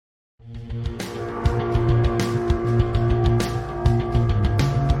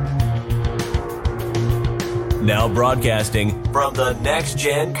Now broadcasting from the Next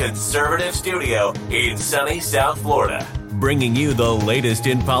Gen Conservative Studio in sunny South Florida, bringing you the latest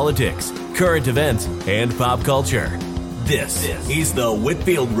in politics, current events, and pop culture. This is the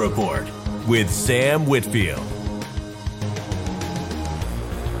Whitfield Report with Sam Whitfield.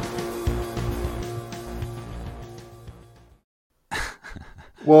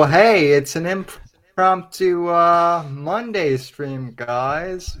 Well, hey, it's an impromptu Monday stream,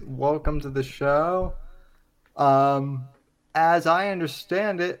 guys. Welcome to the show. As I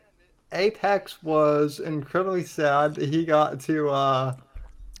understand it, Apex was incredibly sad that he got to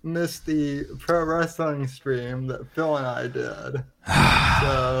miss the pro wrestling stream that Phil and I did.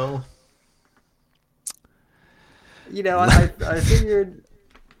 So,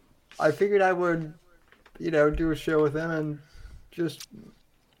 I figured I would, do a show with him and just.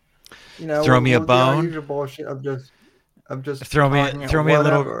 Throw me a bone. Usual bullshit of just throw me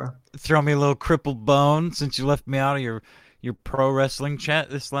a little crippled bone since you left me out of your pro wrestling chat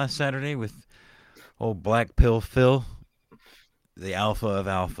this last Saturday with old Black Pill Phil, the alpha of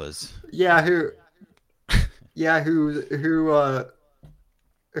alphas.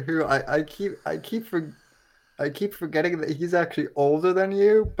 Who I keep forgetting that he's actually older than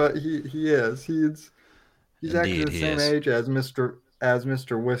you, but he is. He's Indeed, actually the same age as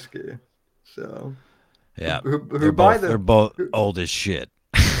Mr. Whiskey. So yeah, they're both old as shit.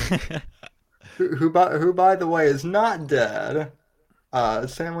 who by the way is not dead.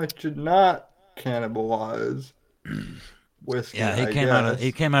 Sandwich did not cannibalize Whiskey. Yeah,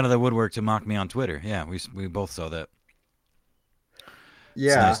 he came out of the woodwork to mock me on Twitter. Yeah, we both saw that.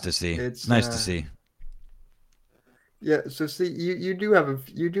 Yeah, it's nice to see. It's nice to see. Yeah, so see, you do have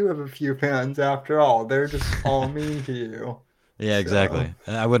a few fans after all. They're just all mean to you. Yeah, exactly.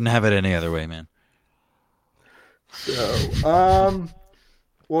 So. I wouldn't have it any other way, man. So,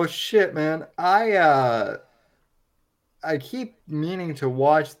 well, shit, man. I keep meaning to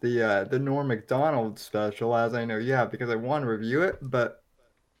watch the Norm Macdonald special, as I know you have, because I want to review it. But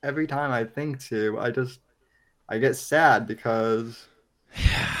every time I think to, I get sad because,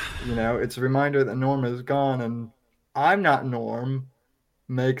 it's a reminder that Norm is gone, and I'm not Norm.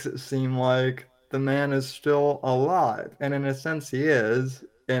 Makes it seem like the man is still alive, and in a sense, he is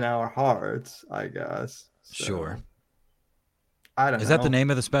in our hearts, I guess. So, sure. I don't know. Is that the name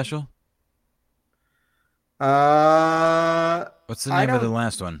of the special? What's the name of the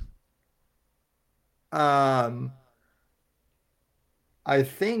last one? I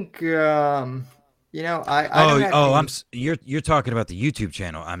think you're talking about the YouTube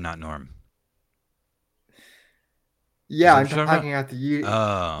channel. I'm not Norm. Yeah, I'm talking about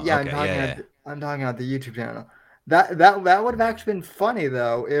the I'm talking about the YouTube channel. That would have actually been funny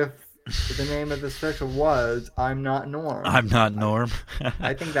though if the name of the special was "I'm Not Norm." I'm not Norm.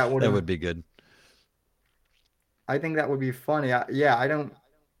 I think that would be good. I think that would be funny. I don't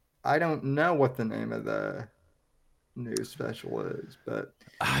know what the name of the new special is, but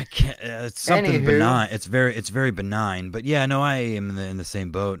I can't. It's something benign. It's very benign. But yeah, no, I am in the same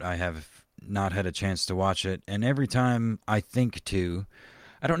boat. I have not had a chance to watch it, and every time I think to,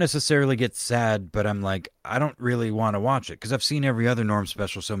 I don't necessarily get sad, but I'm like, I don't really want to watch it because I've seen every other Norm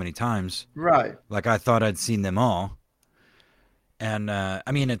special so many times. Right. Like I thought I'd seen them all, and I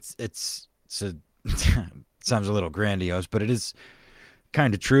mean, it's a sounds a little grandiose, but it is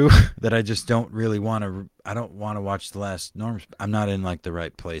kind of true that I just don't really want to. I don't want to watch the last Norm. I'm not in like the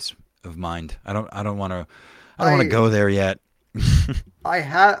right place of mind. I don't want to. I don't want to go there yet. I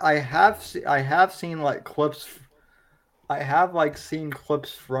have seen like clips. I have like seen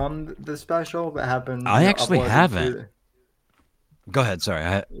clips from the special that have been. I actually haven't. Go ahead. Sorry,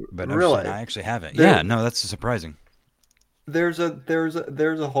 I actually haven't. Yeah, no, that's surprising. There's a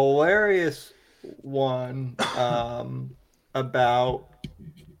hilarious one about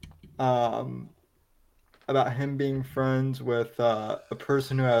him being friends with a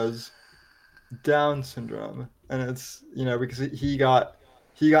person who has Down syndrome, and it's because he got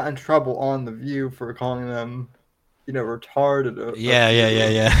in trouble on The View for calling them retarded. Yeah.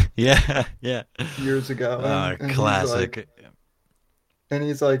 Years ago. And classic.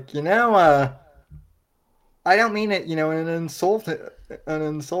 He's like, I don't mean it, in an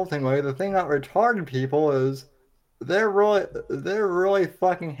insulting way. The thing about retarded people is they're really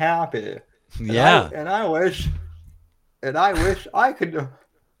fucking happy. Yeah. And I wish I could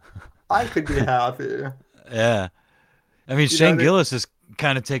be happy. Yeah. I mean, Shane Gillis has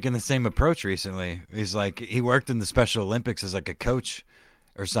kind of taken the same approach recently. He's like, he worked in the Special Olympics as like a coach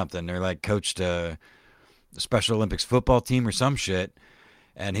or something, or like coached a Special Olympics football team or some shit.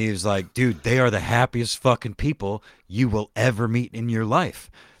 And he was like, dude, they are the happiest fucking people you will ever meet in your life.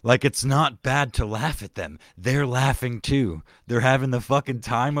 Like, it's not bad to laugh at them. They're laughing too. They're having the fucking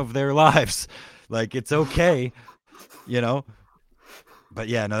time of their lives. Like, it's okay, you know? But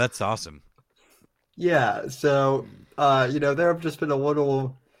yeah, no, that's awesome. Yeah, so there have just been a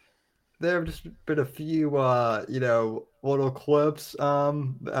few little clips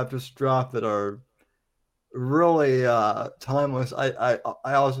that have just dropped that are really timeless. I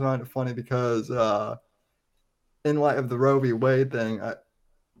also find it funny because in light of the Roe v. Wade thing,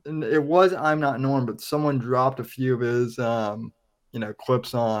 and it was I'm Not Norm, but someone dropped a few of his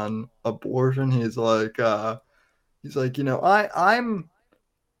clips on abortion. He's like,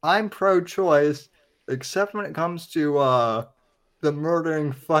 I'm pro-choice, except when it comes to the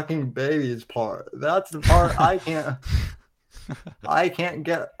murdering fucking babies part. That's the part I can't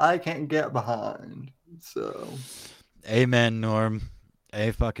get behind. So, amen, Norm.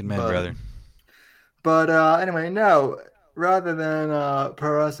 A fucking man, brother. But anyway, no. Rather than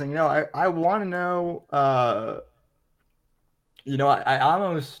pro wrestling, no, I want to know. I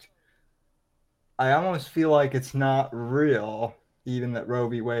almost feel like it's not real, even that Roe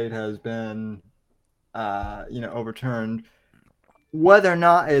v. Wade has been, overturned. Whether or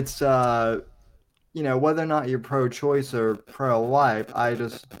not it's, whether or not you're pro-choice or pro-life,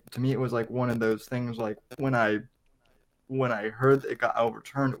 to me, it was like one of those things. Like when I heard that it got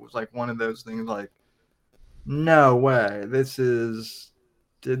overturned, it was like one of those things. Like, no way,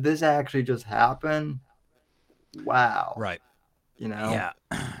 did this actually just happen? Wow. Right. Yeah.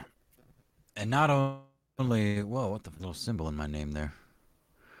 And not only, whoa, what the little symbol in my name there?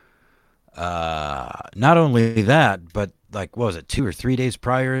 Not only that, but like, what was it, 2 or 3 days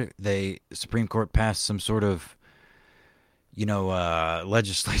prior, the Supreme Court passed some sort of,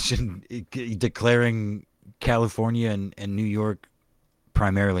 legislation declaring California and New York,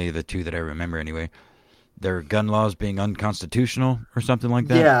 primarily the two that I remember anyway, their gun laws being unconstitutional or something like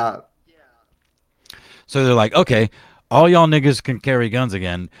that. Yeah. So they're like, okay, all y'all niggas can carry guns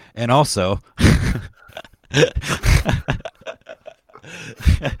again, and also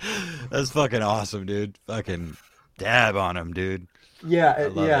that's fucking awesome, dude. Fucking dab on him, dude. Yeah,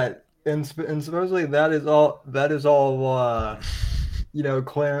 yeah. And supposedly that is all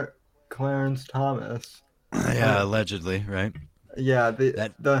Clarence Thomas. Yeah, allegedly, right? Yeah,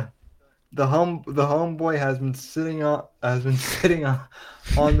 the homeboy has been sitting on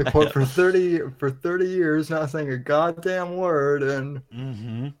the court for 30 years, not saying a goddamn word, and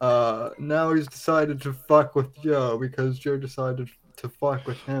now he's decided to fuck with Joe because Joe decided to fuck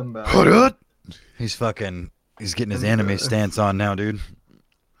with him back. He's getting his anime stance on now, dude.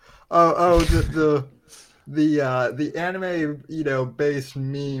 The anime based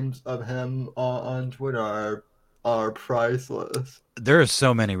memes of him on Twitter are priceless. There are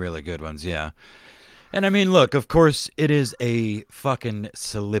so many really good ones, yeah. And I mean, look, of course, it is a fucking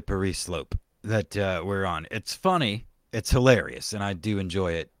slippery slope that we're on. It's funny, it's hilarious, and I do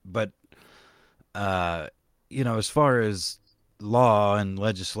enjoy it. But, as far as law and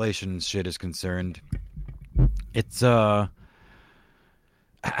legislation shit is concerned, it's, I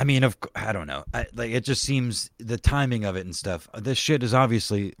don't know. It just seems the timing of it and stuff. This shit is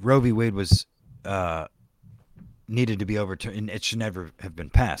obviously, Roe v. Wade was needed to be overturned, and it should never have been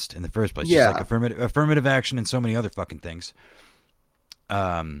passed in the first place. Yeah. Just like affirmative action and so many other fucking things.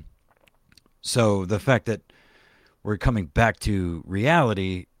 So the fact that we're coming back to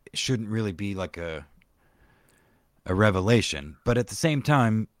reality shouldn't really be like a revelation. But at the same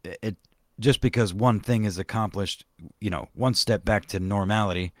time, it just because one thing is accomplished, one step back to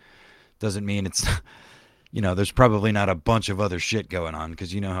normality doesn't mean it's, there's probably not a bunch of other shit going on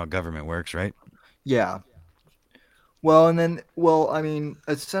because you know how government works, right? Yeah. Well, I mean,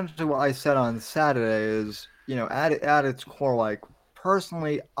 essentially what I said on Saturday is, at its core, like,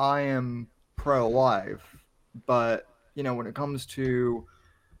 personally, I am pro-life, but, when it comes to,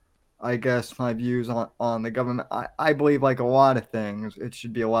 I guess, my views on the government, I believe, like a lot of things, it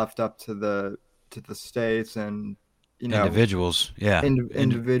should be left up to the states and, individuals, yeah.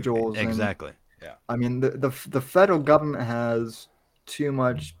 Individuals. Exactly, yeah. I mean, the federal government has too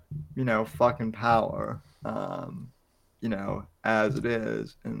much, fucking power. As it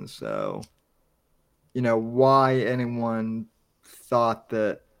is. And so, why anyone thought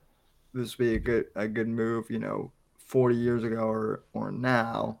that this would be a good move, 40 years ago or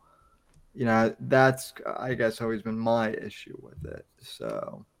now, that's, I guess, always been my issue with it.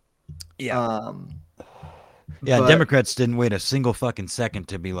 So, yeah. Democrats didn't wait a single fucking second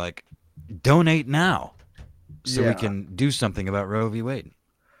to be like, donate now so we can do something about Roe v. Wade.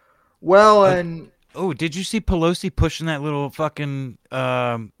 Well, and Oh, did you see Pelosi pushing that little fucking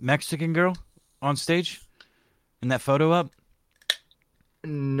Mexican girl on stage in that photo up?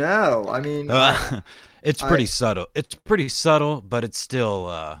 No, I mean, Uh, it's I pretty subtle. It's pretty subtle, but it's still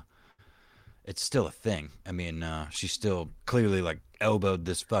a thing. I mean, she still clearly like elbowed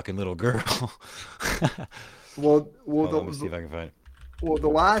this fucking little girl. well, Hold on, let me see if I can find it. the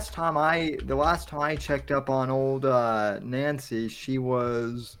last time I checked up on old Nancy, she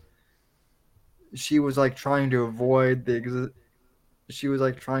was like trying to avoid she was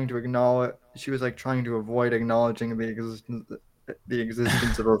like trying to acknowledge she was like trying to avoid acknowledging the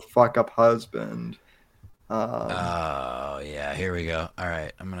existence of her fuck up husband. Um, Oh yeah, here we go. All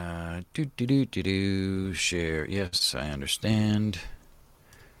right, I'm gonna do share. Yes, I understand.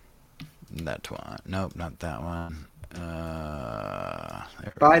 That one. Nope, not that one.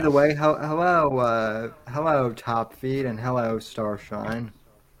 There we by go. the way, hello Top Feed and hello Starshine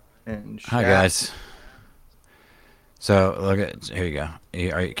and Hi chat. guys. So look at here you go.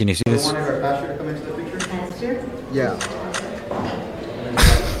 Can you see We this? wanted our pastor to come into the picture. Pastor? Yeah.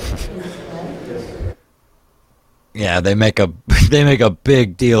 Yeah, they make a they make a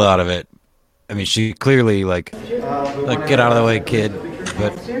big deal out of it. I mean, she clearly like get out of the way, kid.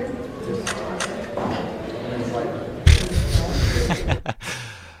 But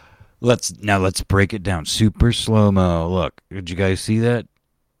let's break it down. Super slow mo. Look, did you guys see that?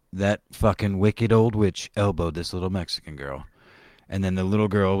 That fucking wicked old witch elbowed this little Mexican girl, and then the little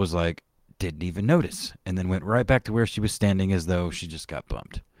girl was like, didn't even notice, and then went right back to where she was standing as though she just got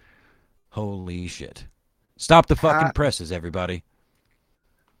bumped. Holy shit! Stop the fucking Ha, presses, everybody.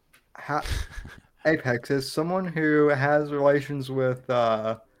 ha, Apex is someone who has relations with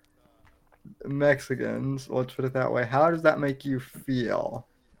Mexicans. Let's put it that way. How does that make you feel?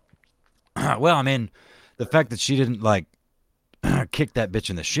 Well, I mean, the fact that she didn't like kick that bitch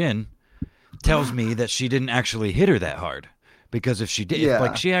in the shin tells me that she didn't actually hit her that hard. Because if she did, if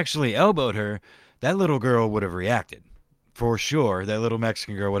like Yeah, she actually elbowed her, that little girl would have reacted for sure. That little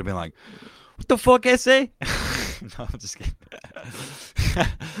Mexican girl would have been like, "What the fuck, SA?" No, I'm just kidding.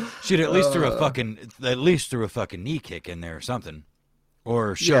 She'd uh, at least threw a fucking knee kick in there or something,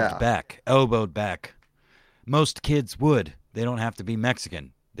 or shoved yeah, back, elbowed back. Most kids would. They don't have to be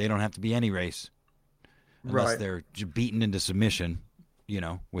Mexican. They don't have to be any race unless right. they're beaten into submission,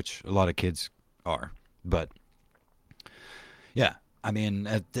 which a lot of kids are. But yeah, I mean,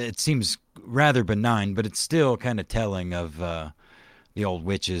 it seems rather benign, but it's still kind of telling of the old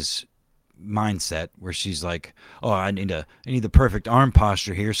witch's mindset, where she's like, "Oh, I need the perfect arm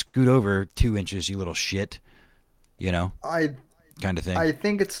posture here. Scoot over 2 inches, you little shit," you know, I kind of thing. I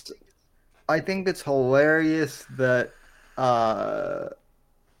think it's I think it's hilarious that uh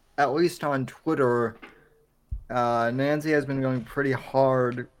at least on Twitter, Nancy has been going pretty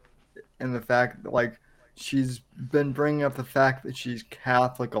hard in the fact that like she's been bringing up the fact that she's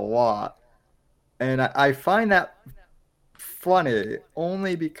Catholic a lot, and I find that funny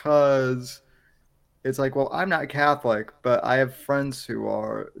only because it's like, well, I'm not Catholic, but I have friends who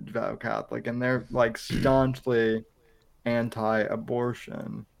are devout Catholic, and they're like staunchly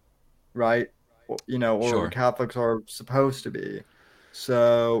anti-abortion, right? Or Sure. Catholics are supposed to be.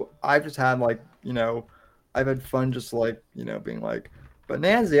 So I've just had like, I've had fun just like, being like, but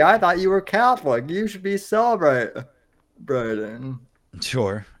Nancy, I thought you were Catholic. You should be celebrating.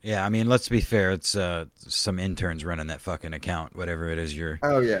 Sure. Yeah, I mean, let's be fair. It's some interns running that fucking account, whatever it is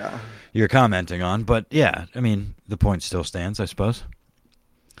Oh yeah. you're commenting on. But yeah, I mean, the point still stands, I suppose.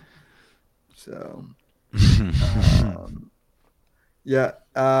 So, yeah.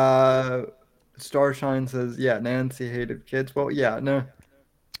 Starshine says, yeah, Nancy hated kids. Well, yeah,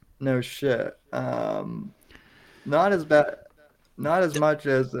 no shit. Not as bad, not as much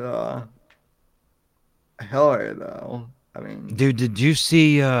as Hillary though. I mean, Dude, did you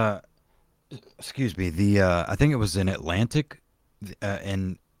see? Excuse me. The I think it was an Atlantic,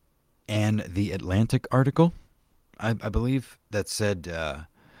 and the Atlantic article, I believe, that said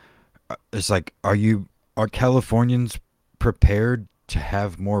it's like, are Californians prepared to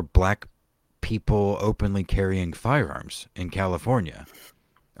have more black people openly carrying firearms in California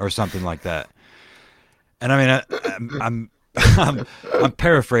or something like that? And I mean, I'm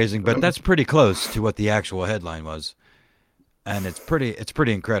paraphrasing, but that's pretty close to what the actual headline was. And it's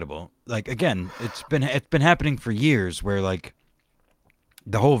pretty incredible. Like, again, it's been happening for years, where like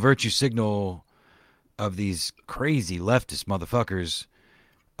the whole virtue signal of these crazy leftist motherfuckers,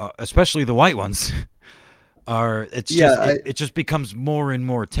 especially the white ones, are it's yeah, just it just becomes more and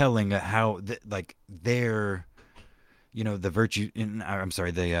more telling how like their, the virtue I'm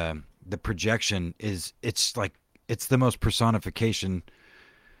sorry, the projection is, it's like it's the most personification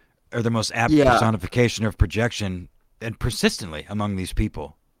are the most apt Yeah, personification of projection, and persistently among these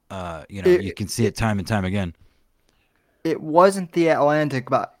people. You it can see it it time and time again. it wasn't the Atlantic,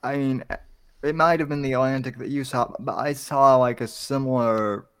 but I mean, it might have been the Atlantic that you saw. But I saw like a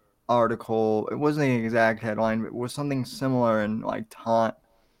similar article. It wasn't the exact headline, but it was something similar in like time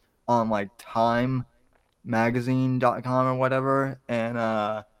on like timemagazine.com or whatever, and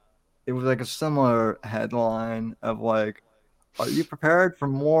it was like a similar headline of like, "Are you prepared for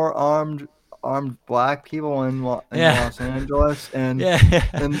more armed black people in Yeah, Los Angeles?" yeah,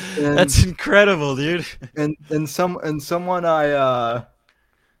 And and that's incredible, dude. and someone I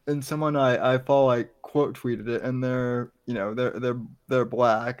follow like quote tweeted it, and they're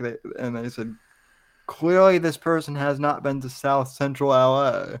black, and they said clearly this person has not been to South Central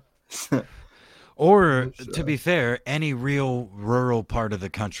LA. Or, to So, be fair, any real rural part of the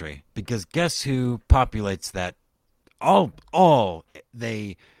country, because guess who populates that? All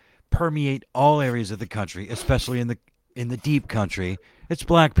they permeate all areas of the country, especially in the deep country. It's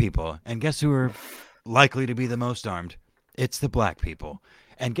black people, and guess who are likely to be the most armed? It's the black people.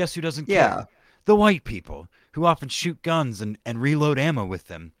 And guess who doesn't yeah, care? The white people, who often shoot guns and reload ammo with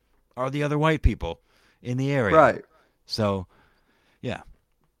them, are the other white people in the area. right. So yeah,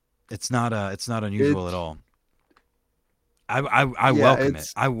 it's not unusual at It's all. I yeah, welcome it.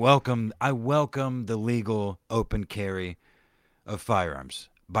 it's I welcome the legal open carry of firearms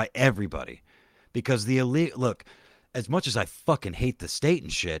by everybody, because the elite look. As much as I fucking hate the state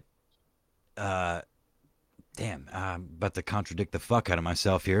and shit, uh, damn, I'm about to contradict the fuck out of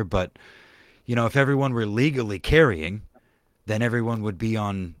myself here, but if everyone were legally carrying, then everyone would be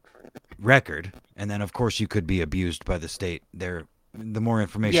on record, and then of course you could be abused by the state. The more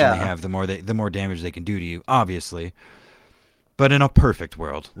information they yeah, have, the more damage they can do to you, obviously. But in a perfect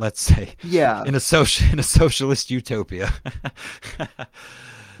world, let's say, yeah. in a socialist utopia,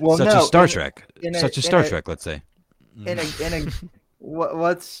 Well, such as no, Star Trek, in a such as in Star a Trek, let's say. in a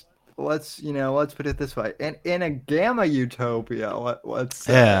let's put it this way. In a gamma utopia, let's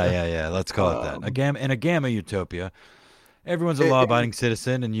Yeah, say. yeah, yeah. Let's call it that. Um, In a gamma utopia, everyone's a it, law-abiding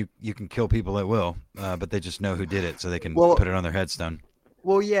citizen, and you can kill people at will, but they just know who did it, so they can put well, it on their headstone.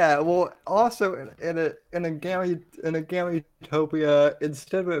 well, yeah. Well, also in a gamma utopia,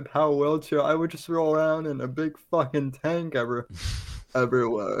 instead of a power wheelchair, I would just roll around in a big fucking tank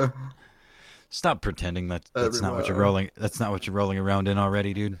everywhere, Stop pretending that's not what you're everywhere. rolling. That's not what you're rolling around in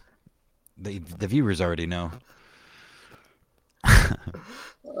already, dude. The viewers already know.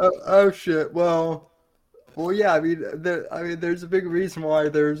 Oh shit. Well, yeah. I mean, there's a big reason why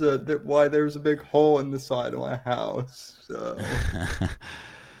why there's a big hole in the side of my house. So,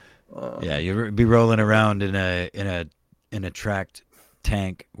 Yeah, um, you'll be rolling around in a tracked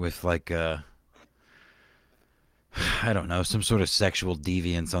tank with like I don't know, some sort of sexual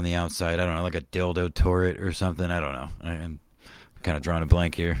deviance on the outside. I don't know, like a dildo turret or something. I don't know. I'm kind of drawing a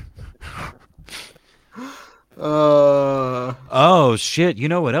blank here. uh, Oh shit! You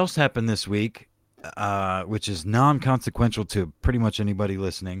know what else happened this week? Which is non-consequential to pretty much anybody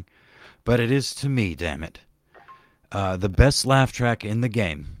listening, but it is to me. Damn it! The best laugh track in the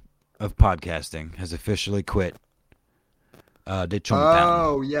game of podcasting has officially quit. De Chungtown.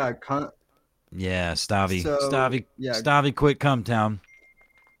 oh yeah. Yeah, Stavi. So Stavi. yeah. Stavi quit Cumtown.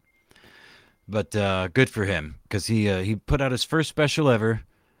 But good for him, because he put out his first special ever.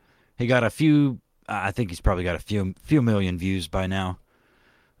 He got a few. I think he's probably got a few million views by now.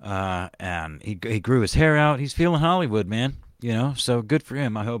 And he grew his hair out. He's feeling Hollywood, man. So good for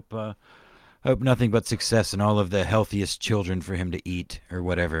him. I hope nothing but success and all of the healthiest children for him to eat or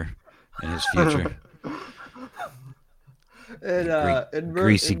whatever in his future. And You Greek, and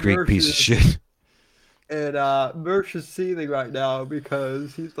greasy and Greek piece of Mersh shit. and Mersh is seething right now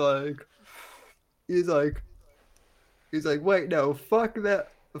because he's like wait, no, fuck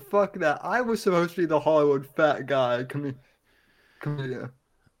that. I was supposed to be the Hollywood fat guy comedian.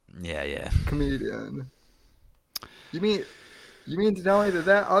 Yeah, yeah. Comedian. You mean you mean to tell me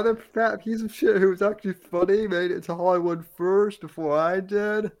that other fat piece of shit who was actually funny made it to Hollywood first before I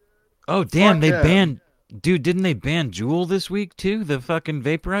did? Oh damn, Fuck they him. banned. Dude, didn't they ban Juul this week too? The fucking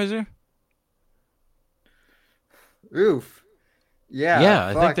vaporizer. Oof. Yeah, Yeah,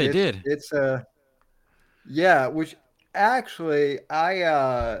 I think fuck. they did. It's yeah, which actually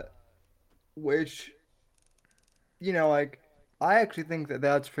which like I actually think that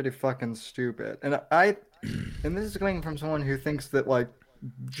that's pretty fucking stupid. And this is coming from someone who thinks that like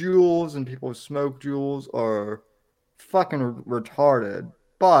jewels and people who smoke jewels are fucking retarded.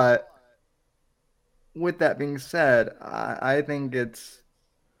 But with that being said, I think it's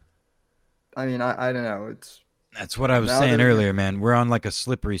I mean I don't know, it's That's what I was Now saying they're earlier, man. We're on like a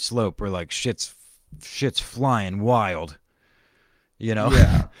slippery slope where like shit's flying wild. You know,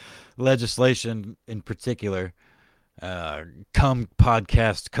 yeah. legislation in particular. Come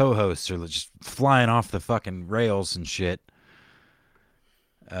podcast co-hosts are just flying off the fucking rails and shit.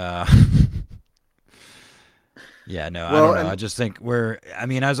 Uh, yeah, no, I Well, don't know. I and just think I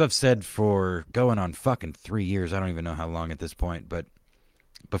mean, as I've said for going on fucking 3 years, I don't even know how long at this point, but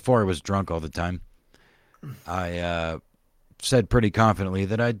before I was drunk all the time, I said pretty confidently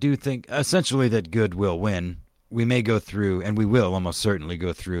that I do think essentially that good will win. We may go through, and we will almost certainly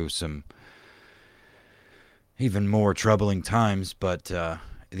go through some even more troubling times, but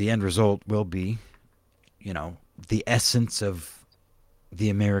the end result will be, you know, the essence of the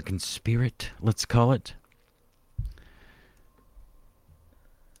American spirit, let's call it.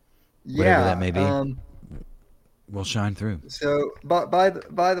 Whatever that yeah. may be, will shine through. So, but by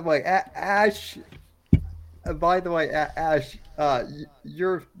the way, Ash. By the way, Ash,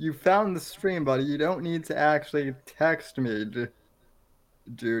 you found the stream, buddy. You don't need to actually text me,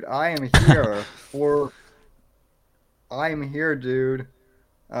 dude. I am here, dude.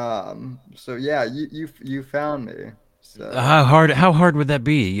 So yeah, you found me. So How hard would that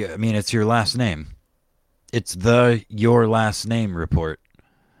be? I mean, it's your last name. It's the your last name report.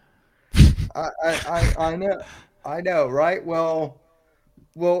 I know, right? Well.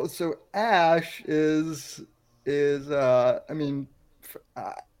 So Ash is I mean,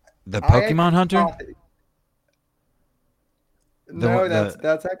 I, The I Pokemon actually hunter? thought The no,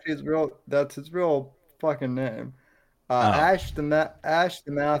 that's actually his real fucking name. oh, Ash the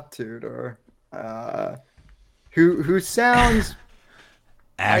math tutor. Uh, who sounds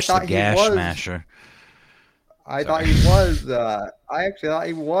I Ash the thought he Gash was Masher. I Sorry. thought he was I actually thought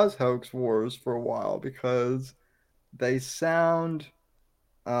he was Hoax Wars for a while because they sound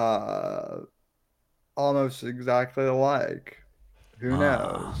uh almost exactly alike. Who Ah.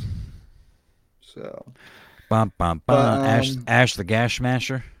 knows? So, Bum bum but bum. Ash the Gash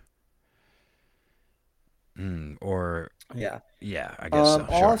Masher. Or yeah. yeah, I guess so.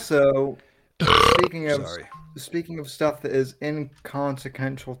 Sure. Also, speaking of Sorry. speaking of stuff that is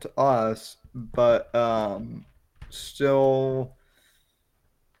inconsequential to us, but still,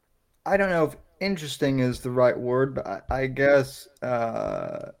 I don't know if interesting is the right word, but I guess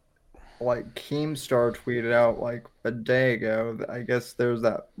like Keemstar tweeted out like a day ago that I guess there's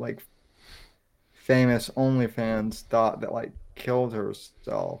that like famous OnlyFans thought that like killed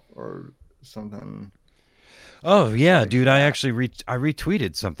herself or something Oh yeah, like dude. I that. actually I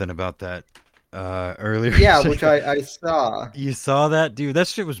retweeted something about that earlier Yeah, which today. I saw. You saw that, dude? That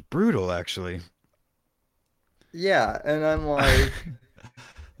shit was brutal, actually. Yeah, and I'm Let like,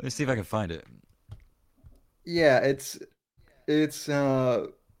 me see if I can find it. yeah, it's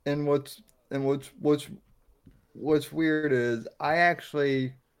and what's weird is I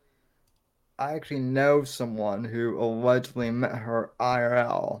actually know someone who allegedly met her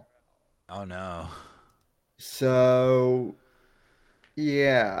IRL. Oh no. So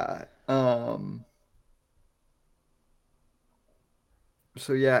yeah,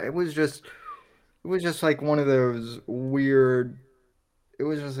 so yeah, it was just like one of those weird it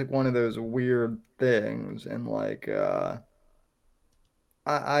was just like one of those weird things and like I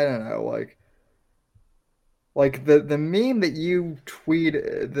don't know like the meme that you tweet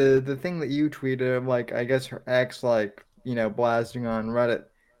the thing that you tweeted of like I guess her ex like blasting on Reddit.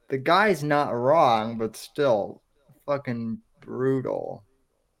 The guy's not wrong, but still fucking brutal.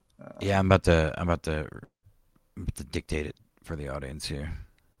 Yeah, Um, I'm about to dictate it for the audience here.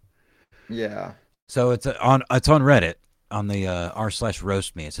 yeah. So it's on Reddit on the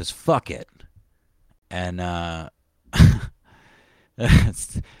r/roast me. It says fuck it, and our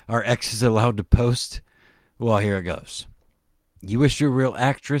ex is allowed to post. Well, here it goes. You wish you were a real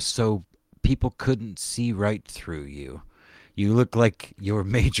actress so people couldn't see right through you. You look like your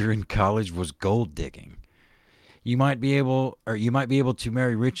major in college was gold digging. You might be able to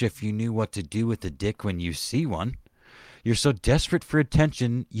marry rich if you knew what to do with a dick when you see one. You're so desperate for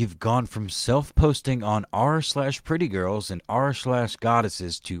attention, you've gone from self-posting on r/pretty girls and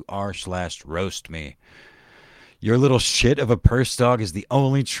r/goddesses to r/roast me. Your little shit of a purse dog is the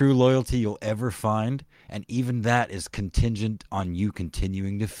only true loyalty you'll ever find, and even that is contingent on you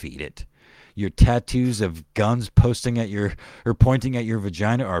continuing to feed it. Your tattoos of guns posting at your or pointing at your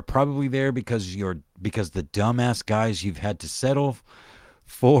vagina are probably there because the dumbass guys you've had to settle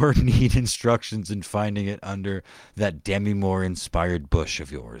for need instructions in finding it under that Demi Moore inspired bush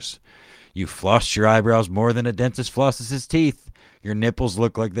of yours. You flossed your eyebrows more than a dentist flosses his teeth. Your nipples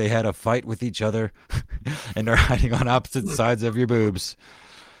look like they had a fight with each other and are hiding on opposite sides of your boobs.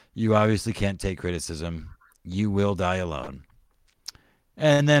 You obviously can't take criticism. You will die alone.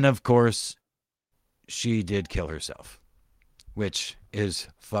 And then, of course, she did kill herself, which is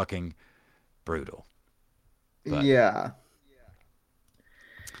fucking brutal. But Yeah.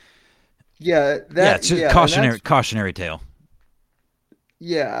 Yeah, yeah, it's just and that's cautionary tale.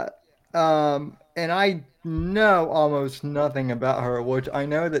 yeah. And I know almost nothing about her, which I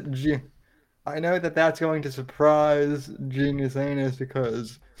know that that's going to surprise Genius Anus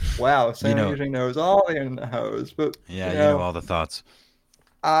because wow, You Sam know, usually knows all the internet hoes, but yeah, you know all the thoughts.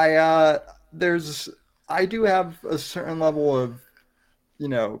 I there's I do have a certain level of,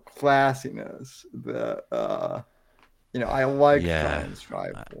 classiness that I like to try Yeah, and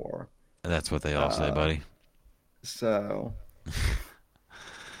strive for. that's what they all say, Uh, buddy. so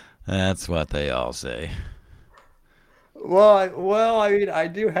That's what they all say. I mean, I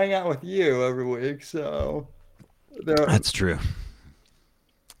do hang out with you every week, there, That's true.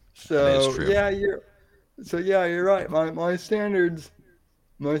 That is so true. yeah, you're right. My standards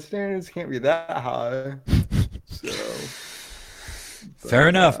can't be that high. So, Fair but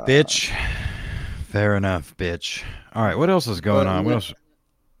enough, bitch. Fair enough, bitch. All right, what else is going but on? What yeah, else?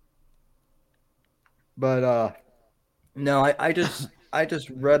 but no, I just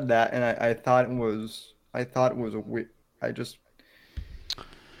read that and I thought it was a we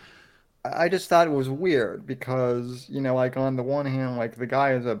I just thought it was weird because, like on the one hand, like the guy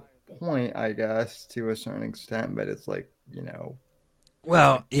has a point, I guess, to a certain extent, but it's like, it's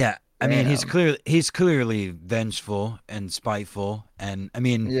Well, like, yeah. I mean, damn. he's clearly vengeful and spiteful, and I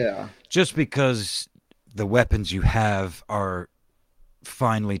mean, Yeah. just because the weapons you have are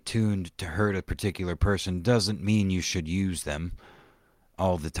finely tuned to hurt a particular person doesn't mean you should use them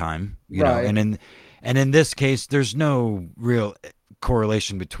all the time, you know. Right. And in this case, there's no real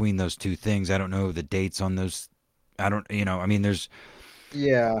correlation between those two things. I don't know the dates on those. I don't, you know. I mean, there's.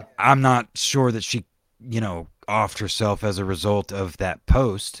 Yeah. I'm not sure that she, offed herself as a result of that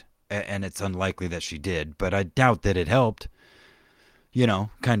post, and it's unlikely that she did. But I doubt that it helped.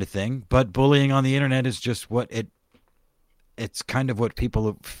 Kind of thing. But bullying on the internet is just it's kind of what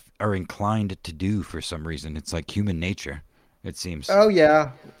people are inclined to do for some reason. It's like human nature, it seems. Oh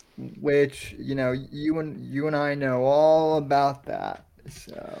yeah. Which, you and I know all about that.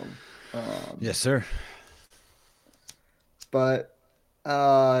 So, Yes, sir. but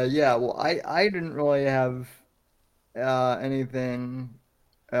yeah, well I didn't really have anything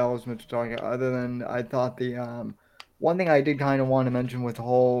else much to talk about other than I thought the one thing I did kind of want to mention with the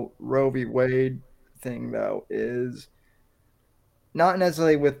whole Roe v. Wade thing though is not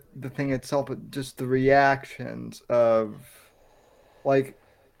necessarily with the thing itself, but just the reactions of like,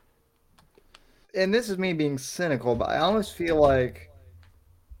 and this is me being cynical, but I almost feel like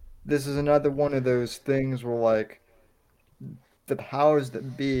this is another one of those things where like the powers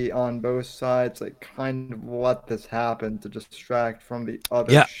that be on both sides like kind of let this happen to distract from the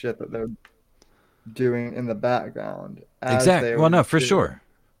other Yeah, shit that they're doing in the background as exact. they Well, no, always for do. sure.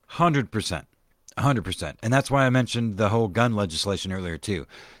 100%. 100%. And that's why I mentioned the whole gun legislation earlier too.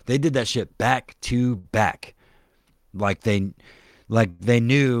 They did that shit back to back. Like they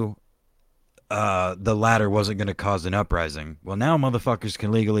knew the latter wasn't going to cause an uprising. Well, now motherfuckers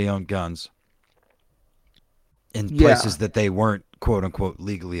can legally own guns in Yeah. places that they weren't quote unquote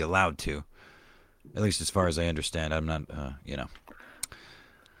legally allowed to. At least as far as I understand. I'm not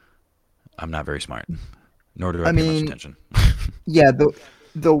I'm not very smart. Nor do I I pay much mean, attention. yeah,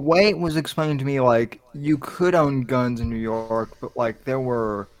 the way it was explained to me, like you could own guns in New York, but like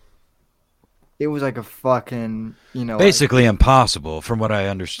it was like a fucking, like Basically impossible from what I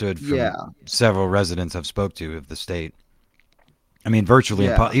understood from yeah, several residents I've spoke to of the state. I mean, virtually yeah,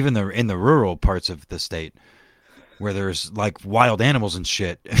 impossible. Even in the rural parts of the state where there's like wild animals and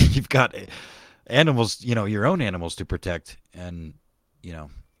shit, you've got animals, your own animals to protect, and you know,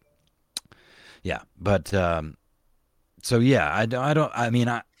 yeah. But so yeah, I don't. I mean,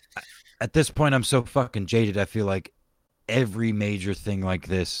 at this point, I'm so fucking jaded. I feel like every major thing like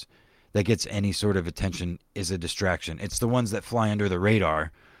this that gets any sort of attention is a distraction. It's the ones that fly under the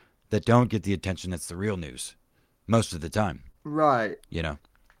radar that don't get the attention that's the real news most of the time, right. you know.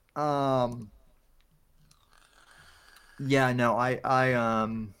 Um, yeah, no, I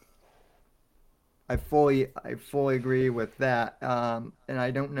fully agree with that. And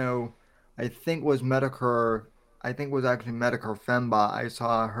I don't know. I think was Medicare. I think it was actually Medicare Fembot. I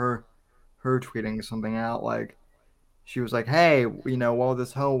saw her tweeting something out like she was like, "Hey, while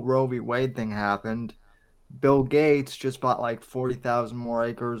this whole Roe v. Wade thing happened, Bill Gates just bought like 40,000 more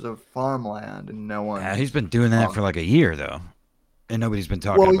acres of farmland, and no He's one's been doing that for talking." like a year though, and nobody's been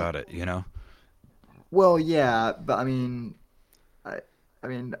talking Well, about it, you know. well, yeah, but I mean, I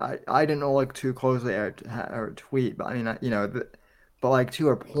mean, I didn't look too closely at her tweet, but I mean, but like to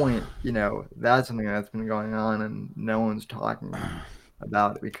her point, that's something that's been going on, and no one's talking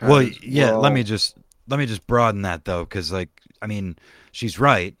about it Well, because yeah. we're all, Let me just broaden that though, because like I mean, she's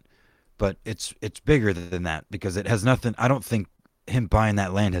right, but it's bigger than that because it has nothing. I don't think him buying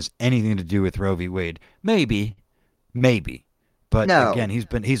that land has anything to do with Roe v. Wade. Maybe, but again,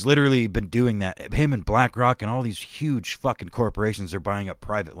 no, he's literally been doing that. Him and BlackRock and all these huge fucking corporations are buying up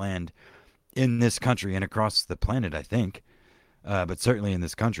private land in this country and across the planet. I think, but certainly in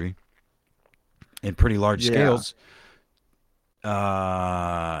this country in pretty large yeah, scales.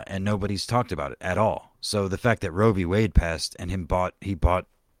 And nobody's talked about it at all. So the fact that Roe v. Wade passed and he bought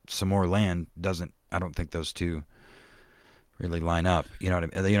some more land doesn't. I don't think those two really line up. You know what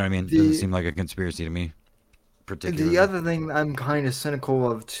I mean? You know what I mean? It doesn't the seem like a conspiracy to me, the particularly. other thing I'm kind of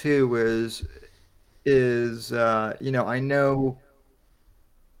cynical of too is I know,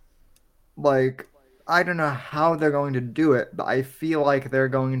 like, I don't know how they're going to do it, but I feel like they're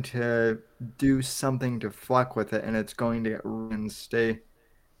going to do something to fuck with it, and it's going to get reinstated.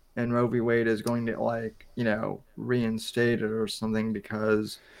 And Roe v. Wade is going to, like, reinstate it or something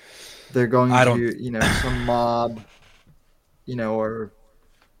because they're going I to, don't. some mob, or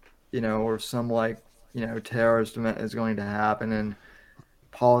or some, like, terrorist event is going to happen, and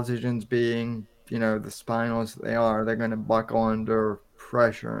politicians being, the spineless they are, they're going to buckle under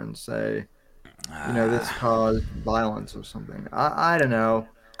pressure and say, this caused violence or something. I don't know.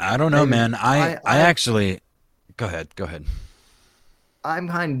 I don't know, Maybe man. I actually go ahead. Go ahead. I'm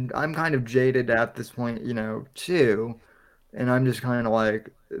kind of jaded at this point, too, and I'm just kind of like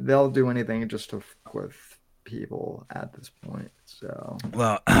they'll do anything just to fuck with people at this point. So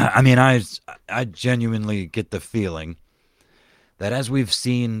Well, I mean, I genuinely get the feeling that as we've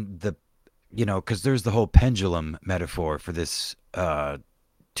seen because there's the whole pendulum metaphor for this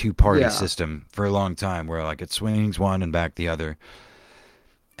two-party yeah, system for a long time, where like it swings one and back the other,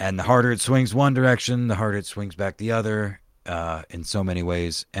 and the harder it swings one direction, the harder it swings back the other, in so many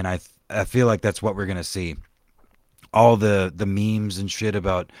ways. And I feel like that's what we're gonna see. All the memes and shit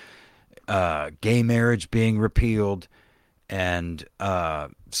about gay marriage being repealed and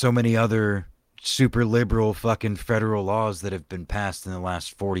so many other super liberal fucking federal laws that have been passed in the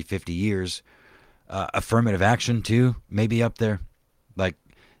last 40, 50 years. Affirmative action, too, maybe up there. Like,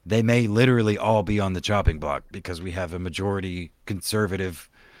 they may literally all be on the chopping block because we have a majority conservative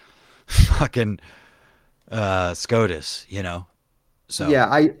fucking SCOTUS, So,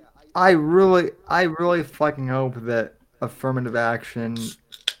 yeah. I really fucking hope that affirmative action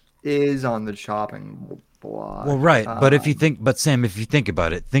is on the chopping well, block. right. But Sam, if you think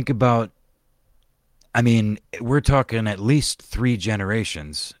about it, think about, I mean, we're talking at least three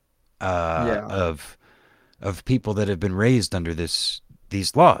generations Yeah, of people that have been raised under these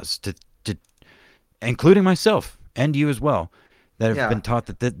laws, to including myself and you as well, that have yeah, been taught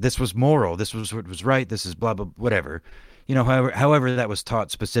that this was moral, this was what was right, this is blah blah whatever. However that was taught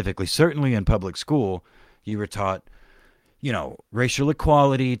specifically. Certainly in public school, you were taught racial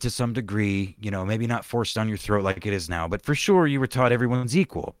equality to some degree, maybe not forced down your throat like it is now, but for sure you were taught everyone's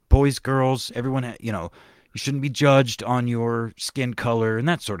equal. Boys, girls, everyone, you shouldn't be judged on your skin color and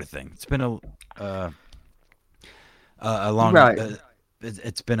that sort of thing. It's been a long, right.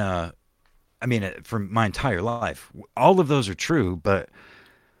 it's been I mean, for my entire life. All of those are true, but,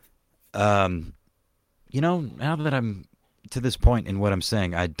 um, now that I'm to this point in what I'm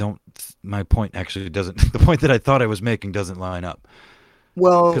saying, my point actually doesn't, the point that I thought I was making doesn't line up.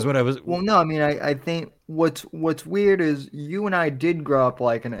 Because Well, what I was, no. I mean, I think what's weird is you and I did grow up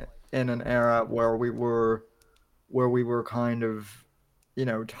like in an era where we were kind of,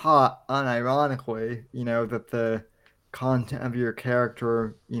 taught unironically, that the content of your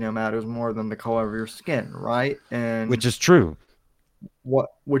character, matters more than the color of your skin, right? which And is true.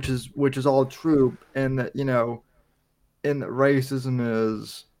 which is all true, and that and that racism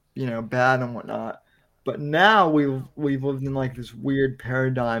is bad and whatnot. But now we've lived in like this weird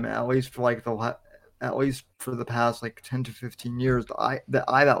paradigm, at least for like at least for the past like 10 to 15 years, that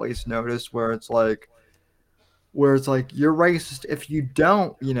I've at least noticed, where it's like you're racist if you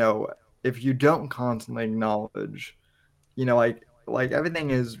don't if you don't constantly acknowledge, like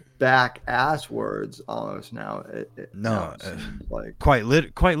everything is back ass words almost now. No, It seems like, quite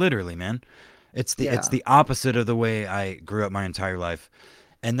literally, man. It's yeah, the opposite of the way I grew up my entire life,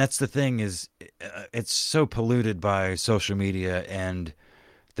 and that's the thing is, it's so polluted by social media and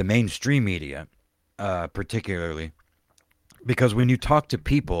the mainstream media, particularly because when you talk to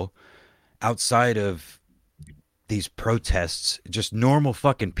people outside of these protests, just normal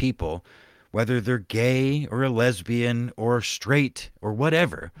fucking people, whether they're gay or a lesbian or straight or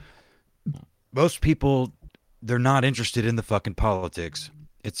whatever. Most people, they're not interested in the fucking politics.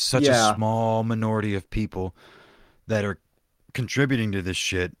 It's such a Yeah. small minority of people that are contributing to this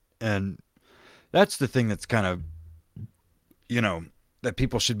shit. And that's the thing that's kind of, that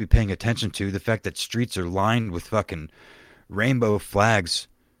people should be paying attention to. The fact that streets are lined with fucking rainbow flags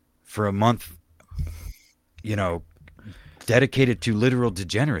for a month, dedicated to literal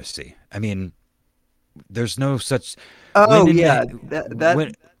degeneracy. I mean, there's no such. Oh When in yeah, the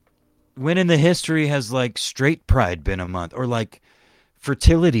that when in the history has like straight pride been a month, or like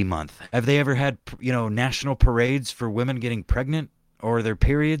fertility month? Have they ever had national parades for women getting pregnant or their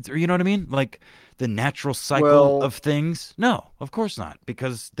periods, or you know what I mean? Like the natural cycle well, of things? No, of course not,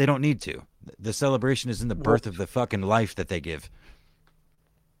 because they don't need to. The celebration is in the well, birth of the fucking life that they give.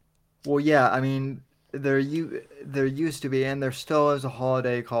 well, yeah. I mean, there used to be, and there still is a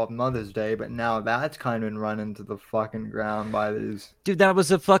holiday called Mother's Day, but now that's kind of been run into the fucking ground by these Dude, that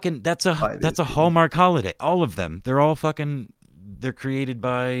was a fucking that's a people. Hallmark holiday. All of them. They're all fucking they're created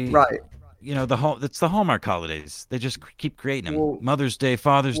by Right. it's the Hallmark holidays. They just keep creating them. Well, Mother's Day,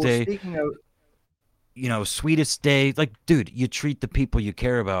 Father's well, Day, speaking of, sweetest day. Like, dude, you treat the people you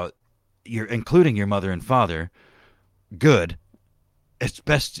care about, including your mother and father, good as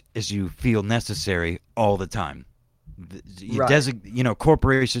best as you feel necessary all the time. right.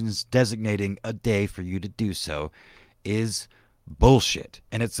 Corporations designating a day for you to do so is bullshit,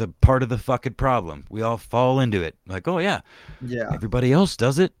 and it's a part of the fucking problem. We all fall into it. Like, oh yeah, Yeah. everybody else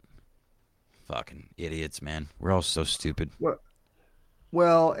does it. Fucking idiots, man. We're all so stupid. Well,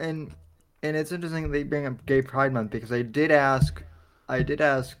 well, and it's interesting that they bring up Gay Pride Month because I did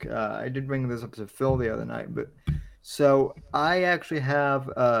bring this up to Phil the other night, but so I actually have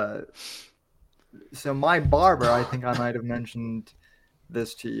so my barber, I think I might have mentioned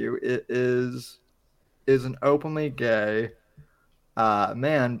this to you. It is an openly gay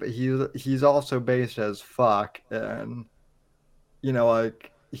man, but he's also based as fuck, and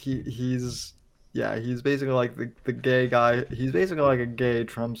like he's yeah, he's basically like the gay guy. He's basically like a gay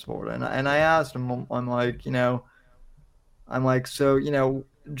Trump supporter. And I asked him, I'm like, so,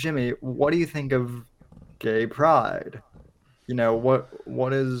 Jimmy, what do you think of gay pride?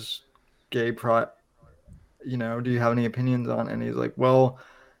 What is gay pride? Do you have any opinions on it? And he's like, well,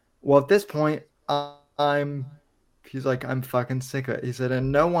 at this point, I'm he's like, I'm fucking sick of it. He said, and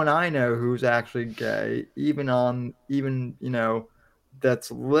no one I know who's actually gay, even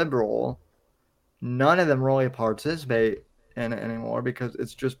that's liberal, none of them really participate in it anymore because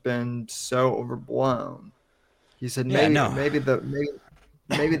it's just been so overblown. He said Yeah, no. maybe the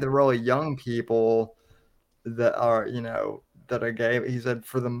really young people that are that are gay. He said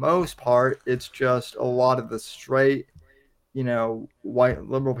for the most part, it's just a lot of the straight, white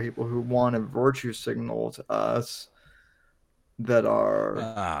liberal people who want a virtue signal to us that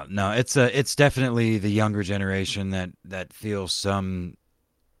are No, it's definitely the younger generation that feels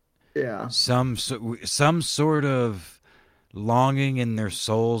yeah some sort of longing in their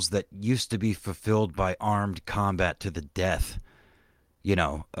souls that used to be fulfilled by armed combat to the death.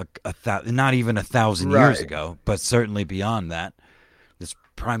 Not even 1,000 years right ago, but certainly beyond that. This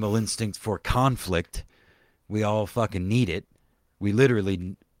primal instinct for conflict, we all fucking need it. We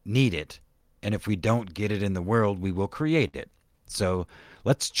literally need it. And if we don't get it in the world, we will create it. So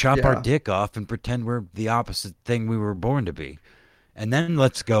let's chop our yeah dick off and pretend we're the opposite thing we were born to be. And then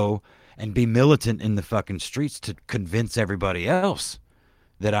let's go and be militant in the fucking streets to convince everybody else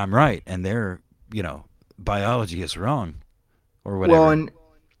that I'm right and their, biology is wrong or well whatever. and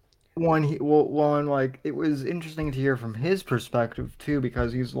and like it was interesting to hear from his perspective too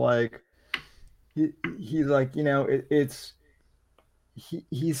because he's like it's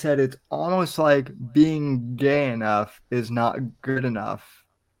he said it's almost like being gay enough is not good enough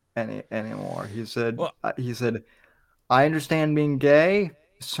anymore. Well, He said I understand being gay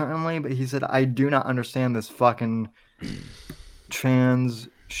certainly, but he said I do not understand this fucking trans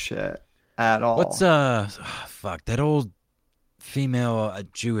shit at what's all. fuck that old female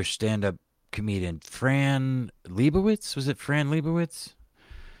Jewish stand-up comedian Fran Lebowitz? Was it Fran Lebowitz?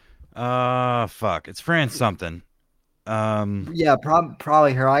 Fuck, it's Fran something. Yeah,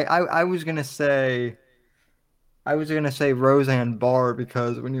 probably her. I was gonna say Roseanne Barr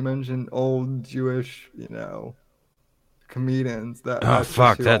because when you mentioned old Jewish, comedians, Oh that's just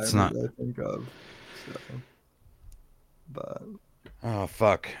fuck, who I that's not. immediately think of. So, but Oh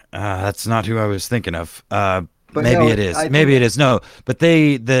fuck, that's not who I was thinking of. Maybe no, it is. I Maybe think it is. No, but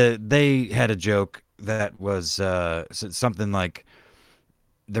they had a joke that was something like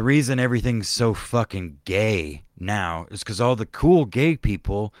the reason everything's so fucking gay now is because all the cool gay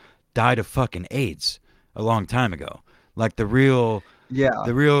people died of fucking AIDS a long time ago. Like the Yeah.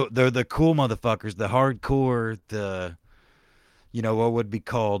 the cool motherfuckers, the hardcore, the what would be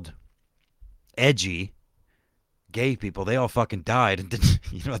called edgy gay people. They all fucking died and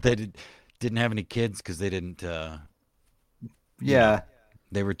didn't didn't have any kids because they didn't Yeah.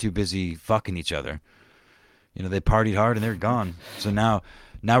 they were too busy fucking each other. They partied hard and they're gone. So now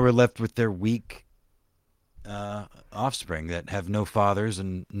we're left with their weak offspring that have no fathers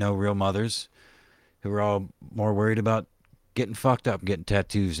and no real mothers, who are all more worried about getting fucked up, getting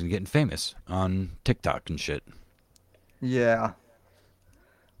tattoos, and getting famous on TikTok and shit. Yeah.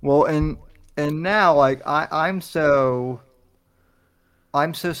 Well, and now like I'm so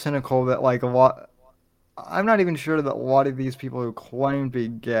cynical that like a lot I'm not even sure that a lot of these people who claim to be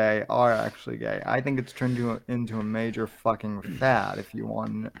gay are actually gay. I think it's turned into a major fucking fad if you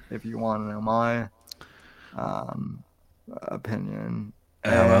want to know my um opinion.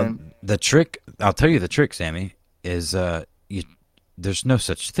 Well, And the trick, I'll tell you the trick, Sammy, is there's no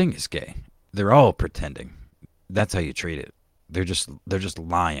such thing as gay. They're all pretending. That's how you treat it. They're just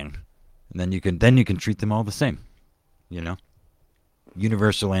lying, and then you can treat them all the same. You know,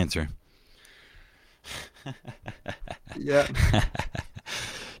 universal answer. yeah,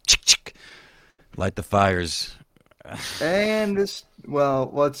 Light the fires. and this well,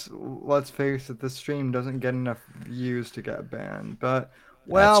 let's face it, this stream doesn't get enough views to get banned. But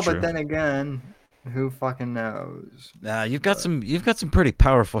That's but true. then again, who fucking knows? You've got But some pretty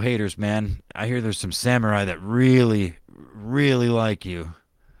powerful haters, man. I hear there's some samurai that really, really like you.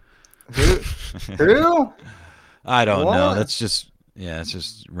 who who? I don't know. What? That's just it's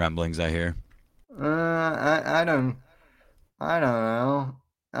just ramblings I hear. I don't know.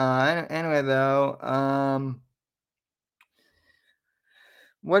 Anyway, though,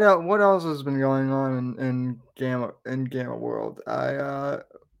 what else has been going on in Gamma World?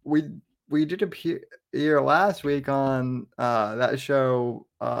 We did appear last week on that show,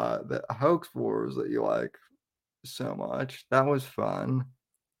 the Hoax Wars that you like so much. That was fun.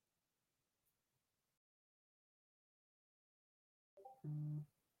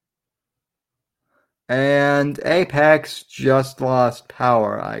 And Apex just lost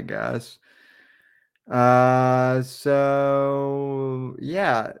power, I guess. So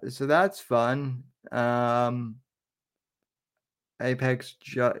yeah, so that's fun. Apex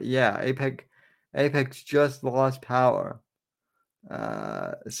just lost power.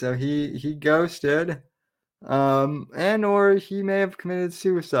 So he ghosted, and or he may have committed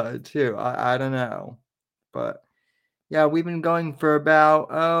suicide too. I don't know, but yeah, we've been going for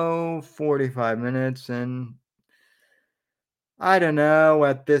about 45 minutes, and I don't know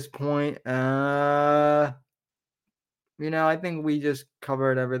at this point. I think we just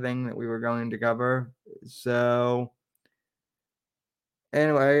covered everything that we were going to cover. So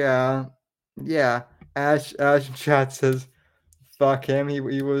anyway, yeah. Ash in chat says, "Fuck him. He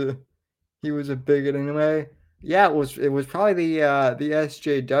was a bigot anyway." Yeah, it was probably the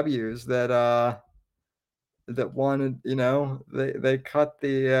SJWs that wanted, they cut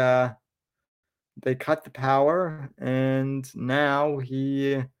the power, and now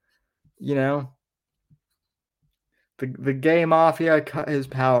you know the gay mafia cut his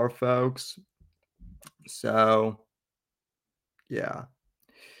power, folks. So yeah.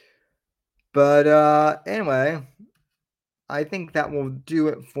 But anyway, I think that will do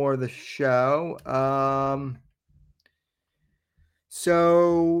it for the show.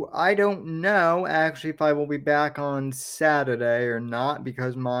 So I don't know actually if I will be back on Saturday or not,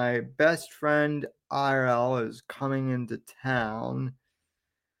 because my best friend IRL is coming into town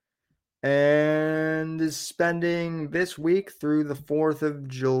and is spending this week through the 4th of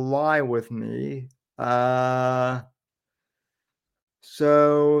July with me.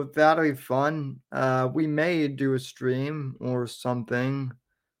 So that'll be fun. We may do a stream or something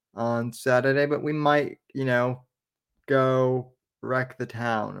on Saturday, but we might, go wreck the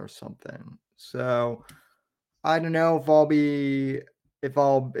town or something. So I don't know if I'll be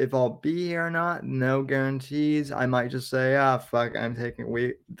here or not. No guarantees. I might just say, fuck, I'm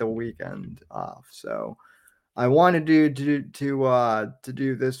taking the weekend off. So I want to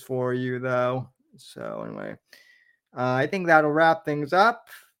do this for you though. So anyway, I think that'll wrap things up.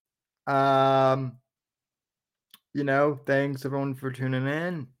 Um, thanks everyone for tuning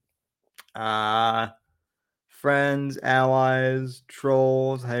in. Friends, allies,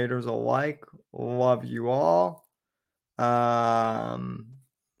 trolls, haters alike, love you all. Um,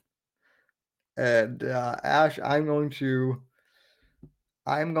 and Ash, I'm going to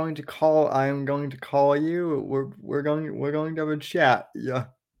call you. We're going to have a chat, yeah,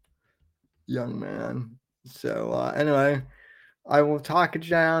 young man. So anyway, I will talk it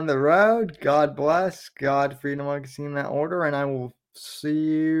down the road. God bless. God, freedom, legacy in that order. And I will see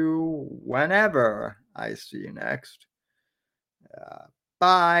you whenever I see you next.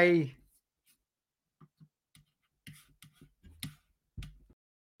 Bye.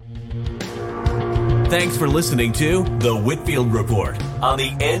 Thanks for listening to The Whitfield Report on the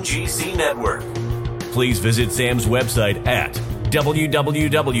NGC Network. Please visit Sam's website at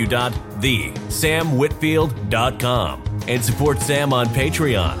www.thesamwhitfield.com and support Sam on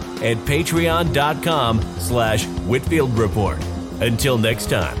Patreon at patreon.com/Whitfield Report. Until next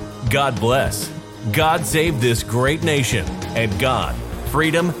time, God bless, God save this great nation, and God,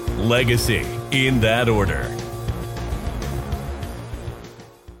 freedom, legacy, in that order.